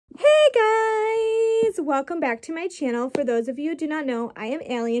guys, welcome back to my channel. For those of you who do not know, I am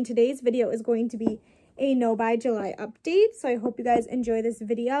Allie, and today's video is going to be a No Buy July update. So I hope you guys enjoy this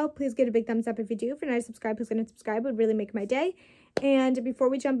video. Please give it a big thumbs up if you do. If you're not subscribed, please go and subscribe. It would really make my day. And before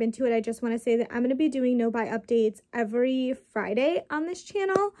we jump into it, I just want to say that I'm going to be doing No Buy updates every Friday on this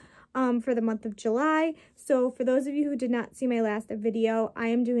channel for the month of July. So for those of you who did not see my last video, I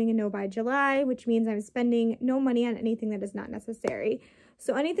am doing a No Buy July, which means I'm spending no money on anything that is not necessary.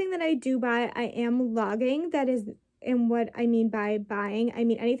 So anything that I do buy, I am logging. That is, and what I mean by buying, I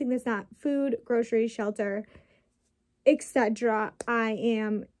mean anything that's not food, groceries, shelter, etc. I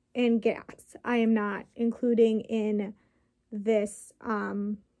am in gas. I am not including in this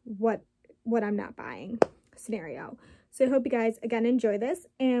what I'm not buying scenario. So I hope you guys again enjoy this,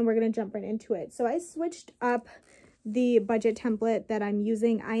 and we're gonna jump right into it. So I switched up the budget template that I'm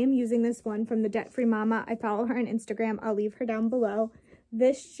using. I am using this one from the Debt Free Mama. I follow her on Instagram. I'll leave her down below.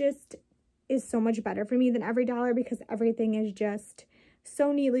 This just is so much better for me than EveryDollar because everything is just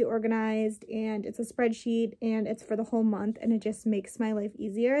so neatly organized, and it's a spreadsheet, and it's for the whole month, and it just makes my life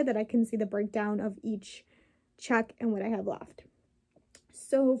easier that I can see the breakdown of each check and what I have left.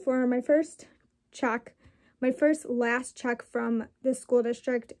 So for my first check, my last check from the school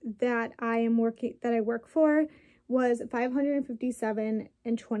district that I work for was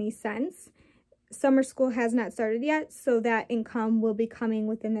 $557.20. Summer school has not started yet, so that income will be coming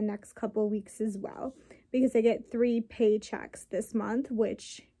within the next couple weeks as well, because I get 3 paychecks this month,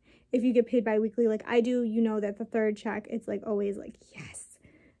 which if you get paid bi-weekly like I do, you know that the third check, it's like always like, yes,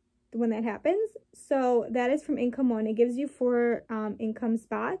 when that happens. So that is from Income One. It gives you 4 income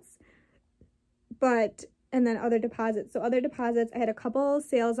spots, and then other deposits. So other deposits, I had a couple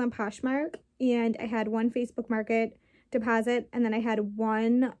sales on Poshmark, and I had 1 Facebook Market deposit, and then I had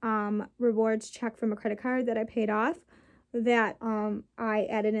 1 rewards check from a credit card that I paid off that I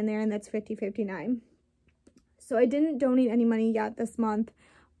added in there, and that's $50.59. So I didn't donate any money yet this month.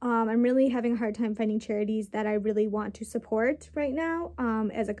 I'm really having a hard time finding charities that I really want to support right now.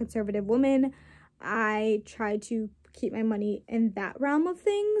 As a conservative woman, I try to keep my money in that realm of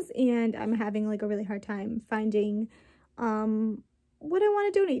things, and I'm having like a really hard time finding what I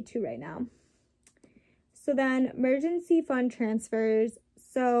want to donate to right now. So then emergency fund transfers.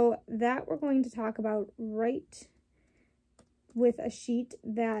 So that we're going to talk about right with a sheet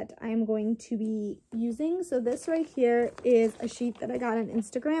that I'm going to be using. So this right here is a sheet that I got on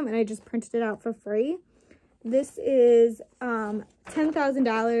Instagram, and I just printed it out for free. This is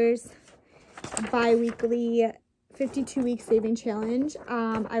 $10,000 bi-weekly 52-week saving challenge.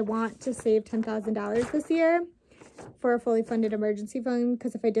 I want to save $10,000 this year for a fully funded emergency fund,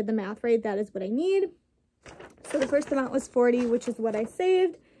 because if I did the math right, that is what I need. So the first amount was $40, which is what I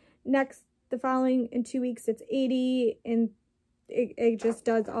saved. Next, the following in 2 weeks, it's $80, and it just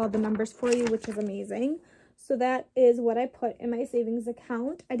does all the numbers for you, which is amazing. So that is what I put in my savings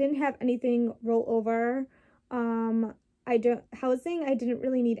account. I didn't have anything roll over. Housing, I didn't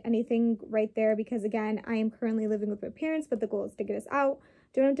really need anything right there because, again, I am currently living with my parents, but the goal is to get us out.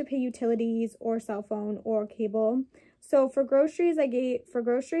 Don't have to pay utilities or cell phone or cable. So for groceries, I gave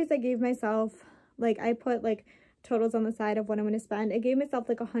myself, like, I put like totals on the side of what I'm going to spend. I gave myself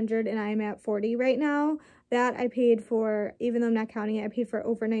like 100, and I'm at 40 right now. That I paid for, even though I'm not counting it, I paid for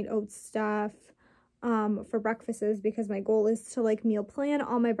overnight oats stuff for breakfasts, because my goal is to like meal plan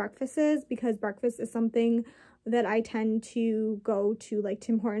all my breakfasts, because breakfast is something that I tend to go to like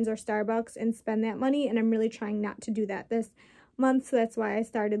Tim Hortons or Starbucks and spend that money, and I'm really trying not to do that this month. So that's why I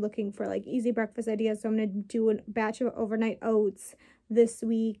started looking for like easy breakfast ideas. So I'm going to do a batch of overnight oats this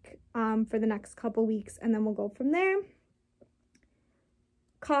week for the next couple weeks, and then we'll go from there.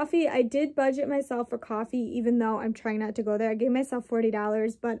 Coffee, I did budget myself for coffee, even though I'm trying not to go there. I gave myself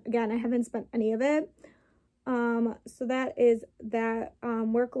 $40, but again, I haven't spent any of it. So that is that.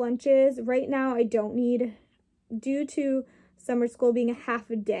 Work lunches, right now I don't need, due to summer school being a half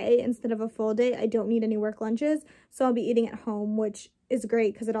a day instead of a full day, I don't need any work lunches, so I'll be eating at home, which is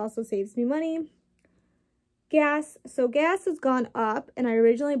great because it also saves me money. Gas, so gas has gone up, and I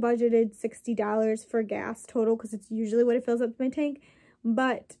originally budgeted $60 for gas total because it's usually what it fills up my tank,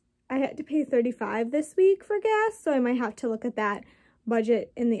 but I had to pay $35 this week for gas, so I might have to look at that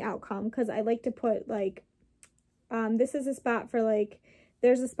budget in the outcome, because I like to put like, this is a spot for like,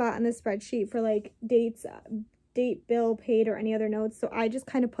 there's a spot on the spreadsheet for like date, bill paid, or any other notes, so I just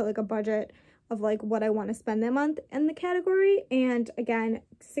kind of put like a budget of like what I want to spend that month in the category, and again,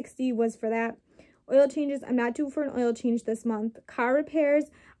 60 was for that. Oil changes, I'm not due for an oil change this month. Car repairs,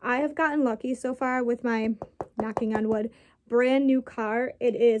 I have gotten lucky so far with my, knocking on wood, brand new car.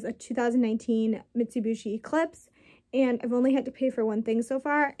 It is a 2019 Mitsubishi Eclipse, and I've only had to pay for one thing so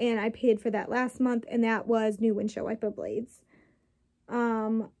far, and I paid for that last month, and that was new windshield wiper blades.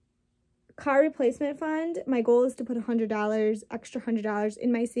 Car replacement fund, my goal is to put $100, extra $100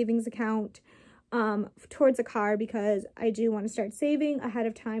 in my savings account towards a car, because I do want to start saving ahead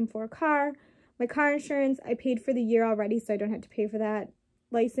of time for a car. My car insurance, I paid for the year already, so I don't have to pay for that.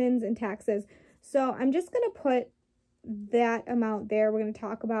 License and taxes. So I'm just going to put that amount there. We're going to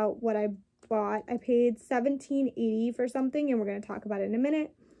talk about what I bought. I paid $17.80 for something, and we're going to talk about it in a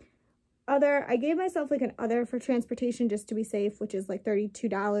minute. Other, I gave myself like an other for transportation just to be safe, which is like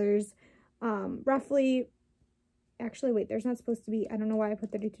 $32 roughly. Actually, wait, there's not supposed to be, I don't know why I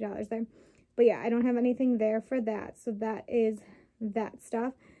put $32 there. But yeah, I don't have anything there for that. So that is that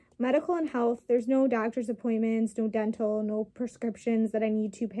stuff. Medical and health, there's no doctor's appointments, no dental, no prescriptions that I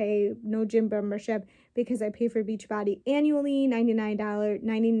need to pay, no gym membership, because I pay for Beachbody annually,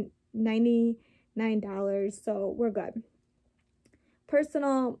 $99, so we're good.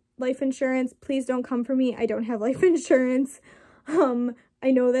 Personal life insurance, please don't come for me. I don't have life insurance.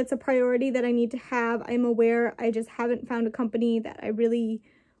 I know that's a priority that I need to have. I'm aware. I just haven't found a company that I really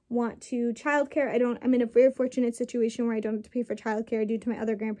want to. Childcare, I'm in a very fortunate situation where I don't have to pay for childcare due to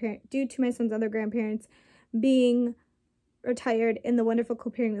my son's other grandparents being retired, in the wonderful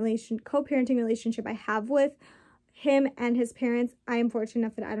co-parenting relationship I have with him and his parents. I am fortunate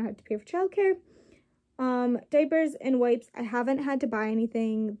enough that I don't have to pay for childcare. Diapers and wipes, I haven't had to buy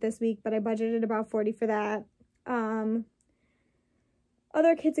anything this week, but I budgeted about $40 for that.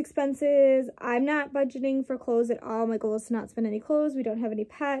 Other kids' expenses, I'm not budgeting for clothes at all. My goal is to not spend any clothes. We don't have any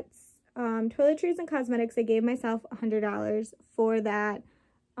pets. Toiletries and cosmetics, I gave myself $100 for that,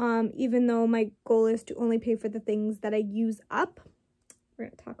 even though my goal is to only pay for the things that I use up. We're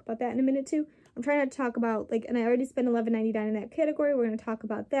going to talk about that in a minute too. I'm trying to talk about, like, and I already spent $11.99 in that category. We're going to talk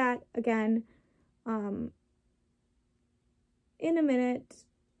about that again in a minute.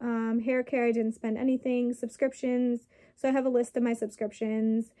 Hair care, I didn't spend anything. Subscriptions, so I have a list of my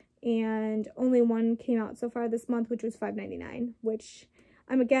subscriptions, and only one came out so far this month, which was $5.99, which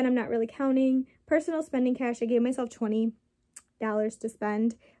I'm not really counting. Personal spending cash, I gave myself $20 to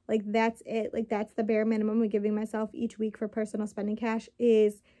spend. Like, that's it. Like, that's the bare minimum I'm giving myself each week for personal spending cash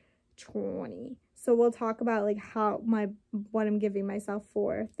is $20. So we'll talk about like what I'm giving myself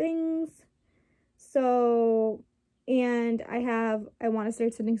for things. So, and I want to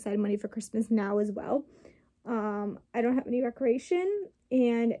start setting aside money for Christmas now as well. I don't have any recreation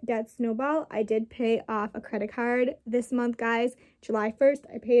and debt snowball. I did pay off a credit card this month, guys. July 1st,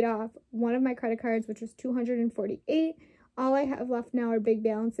 I paid off one of my credit cards, which was $248. All I have left now are big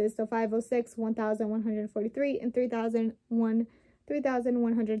balances. So $506, $1,143, and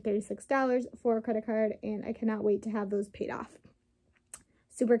 $3,136 for a credit card. And I cannot wait to have those paid off.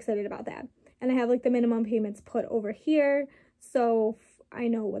 Super excited about that. And I have like the minimum payments put over here. So I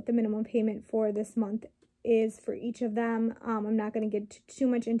know what the minimum payment for this month is for each of them. I'm not going to get too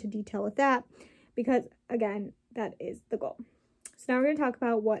much into detail with that because, again, that is the goal. So now we're going to talk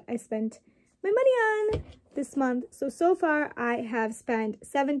about what I spent my money on this month. So far I have spent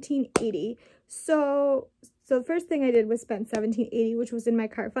 $17.80. So the first thing I did was spend $17.80, which was in my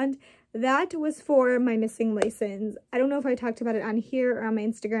car fund. That was for my missing license. I don't know if I talked about it on here or on my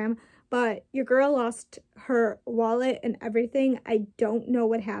Instagram, but your girl lost her wallet and everything. I don't know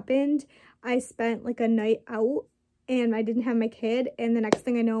what happened. I spent like a night out and I didn't have my kid, and the next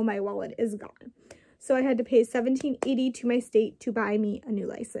thing I know, my wallet is gone. So I had to pay $17.80 to my state to buy me a new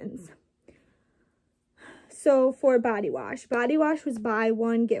license. So for body wash was buy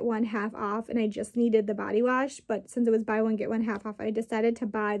one, get one half off, and I just needed the body wash, but since it was buy one, get one half off, I decided to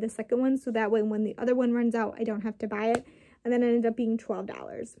buy the second one, so that way when the other one runs out, I don't have to buy it, and then it ended up being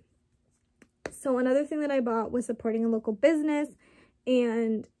 $12. So another thing that I bought was supporting a local business,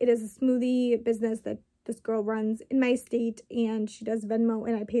 and it is a smoothie business that this girl runs in my state, and she does Venmo,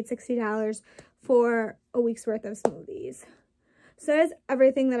 and I paid $60 for a week's worth of smoothies. So that is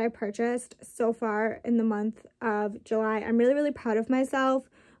everything that I purchased so far in the month of July. I'm really, really proud of myself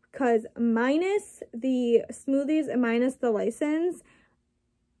because minus the smoothies and minus the license,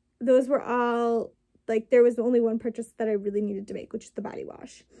 those were all, like, there was only one purchase that I really needed to make, which is the body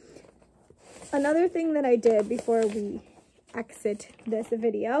wash. Another thing that I did before we exit this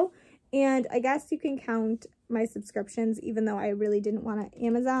video, and I guess you can count my subscriptions even though I really didn't want to,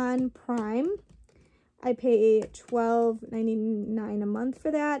 Amazon Prime. I pay $12.99 a month for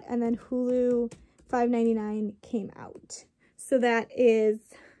that, and then Hulu $5.99 came out. So that is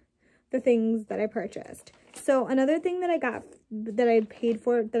the things that I purchased. So another thing that I got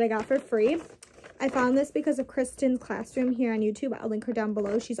for free I found this because of Kristen's Classroom here on YouTube. I'll link her down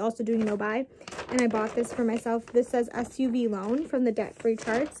below. She's also doing no buy, and I bought this for myself. This says SUV loan from the Debt Free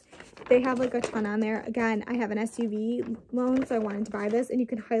Charts. They have like a ton on there. Again, I have an SUV loan, so I wanted to buy this, and you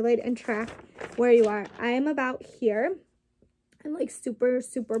can highlight and track where you are. I am about here. I'm like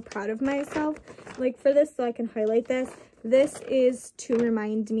super proud of myself like for this, so I can highlight this. This is to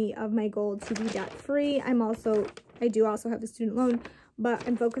remind me of my goal to be debt free. I do also have the student loan, but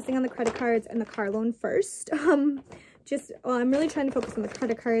I'm focusing on the credit cards and the car loan first. I'm really trying to focus on the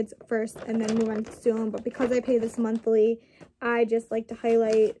credit cards first and then move on to student loan. But because I pay this monthly, I just like to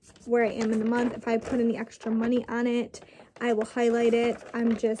highlight where I am in the month. If I put any extra money on it, I will highlight it.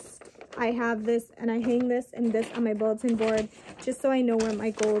 I have this and I hang this and this on my bulletin board just so I know where my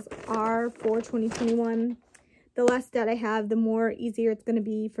goals are for 2021. The less debt I have, the more easier it's going to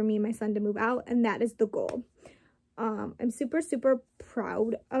be for me and my son to move out, and that is the goal. I'm super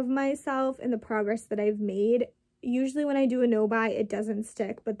proud of myself and the progress that I've made. Usually when I do a no buy, it doesn't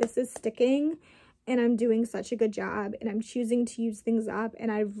stick, but this is sticking, and I'm doing such a good job, and I'm choosing to use things up,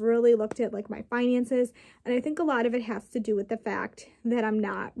 and I've really looked at like my finances, and I think a lot of it has to do with the fact that I'm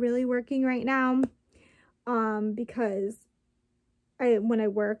not really working right now, because when I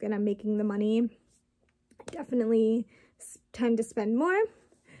work and I'm making the money, I definitely tend to spend more.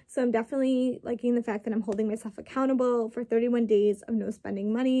 So I'm definitely liking the fact that I'm holding myself accountable for 31 days of no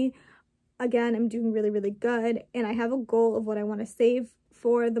spending money. Again, I'm doing really good, and I have a goal of what I want to save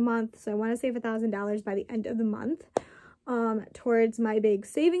for the month. So I want to save $1,000 by the end of the month towards my big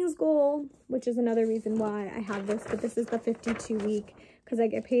savings goal, which is another reason why I have this. But this is the 52 week because I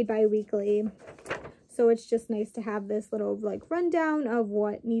get paid bi-weekly. So it's just nice to have this little like rundown of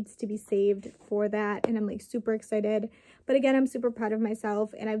what needs to be saved for that. And I'm like super excited. But again, I'm super proud of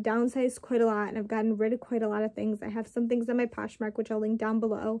myself, and I've downsized quite a lot, and I've gotten rid of quite a lot of things. I have some things on my Poshmark, which I'll link down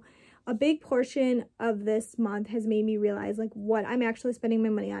below. A big portion of this month has made me realize like what I'm actually spending my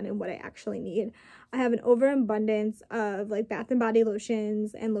money on and what I actually need. I have an overabundance of like Bath and Body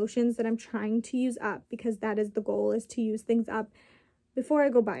lotions and lotions that I'm trying to use up, because that is the goal, is to use things up before I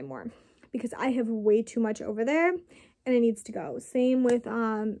go buy more, because I have way too much over there and it needs to go. Same with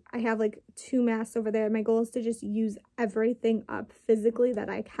I have like 2 masks over there. My goal is to just use everything up physically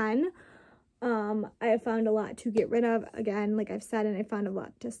that I can. I have found a lot to get rid of, again, like I've said, and I found a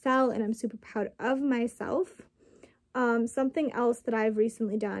lot to sell, and I'm super proud of myself. Something else that I've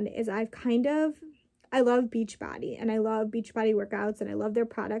recently done is I love Beachbody, and I love Beachbody workouts, and I love their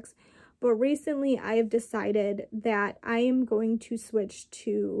products. But recently I have decided that I am going to switch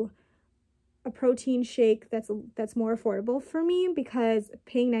to a protein shake that's more affordable for me, because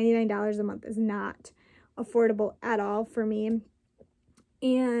paying $99 a month is not affordable at all for me.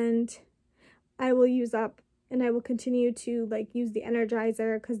 And I will use up, and I will continue to like use the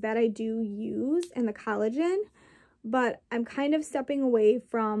Energizer, because that I do use, and the collagen. But I'm kind of stepping away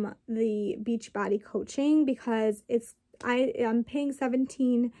from the Beachbody coaching, because I'm paying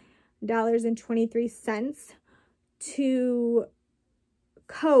 $17.23 to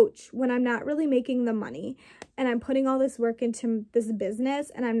coach when I'm not really making the money, and I'm putting all this work into this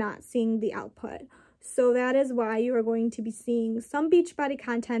business and I'm not seeing the output. So that is why you are going to be seeing some Beachbody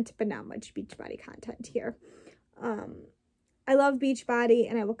content, but not much Beachbody content here. I love Beachbody,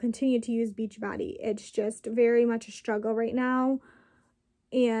 and I will continue to use Beachbody. It's just very much a struggle right now,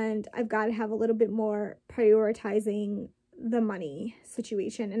 and I've got to have a little bit more prioritizing the money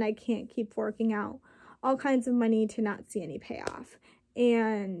situation, and I can't keep forking out all kinds of money to not see any payoff.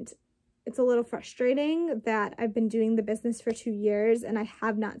 And it's a little frustrating that I've been doing the business for 2 years and I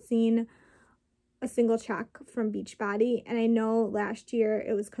have not seen a single check from Beachbody. And I know last year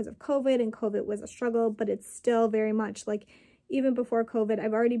it was because of COVID, and COVID was a struggle, but it's still very much like, even before COVID,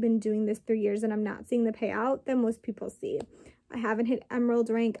 I've already been doing this 3 years and I'm not seeing the payout that most people see. I haven't hit Emerald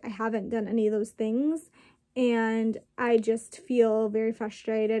rank. I haven't done any of those things. And I just feel very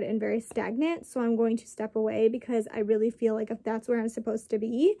frustrated and very stagnant. So I'm going to step away, because I really feel like if that's where I'm supposed to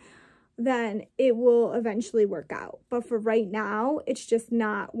be, then it will eventually work out. But for right now, it's just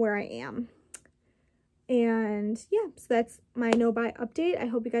not where I am. And yeah, so that's my no buy update. I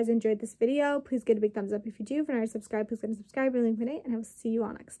hope you guys enjoyed this video. Please give it a big thumbs up if you do. If you're not subscribed, please go and subscribe, and leave a comment, and I will see you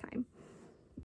all next time.